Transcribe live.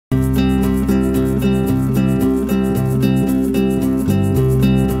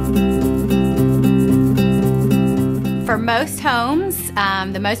most homes,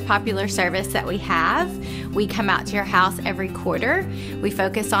 the most popular service that we have, we come out to your house every quarter. We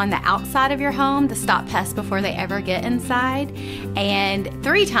focus on the outside of your home to stop pests before they ever get inside. And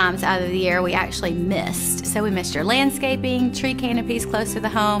 3 times out of the year, we actually mist. So we mist your landscaping, tree canopies close to the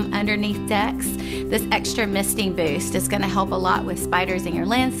home, underneath decks. This extra misting boost is going to help a lot with spiders in your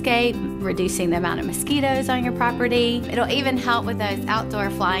landscape, reducing the amount of mosquitoes on your property. It'll even help with those outdoor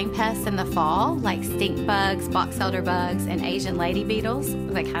flying pests in the fall, like stink bugs, box elder bugs, and Asian lady beetles.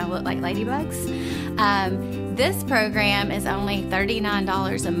 They kind of look like ladybugs. This program is only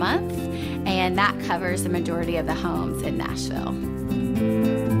 $39 a month, and that covers the majority of the homes in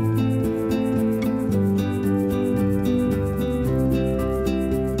Nashville.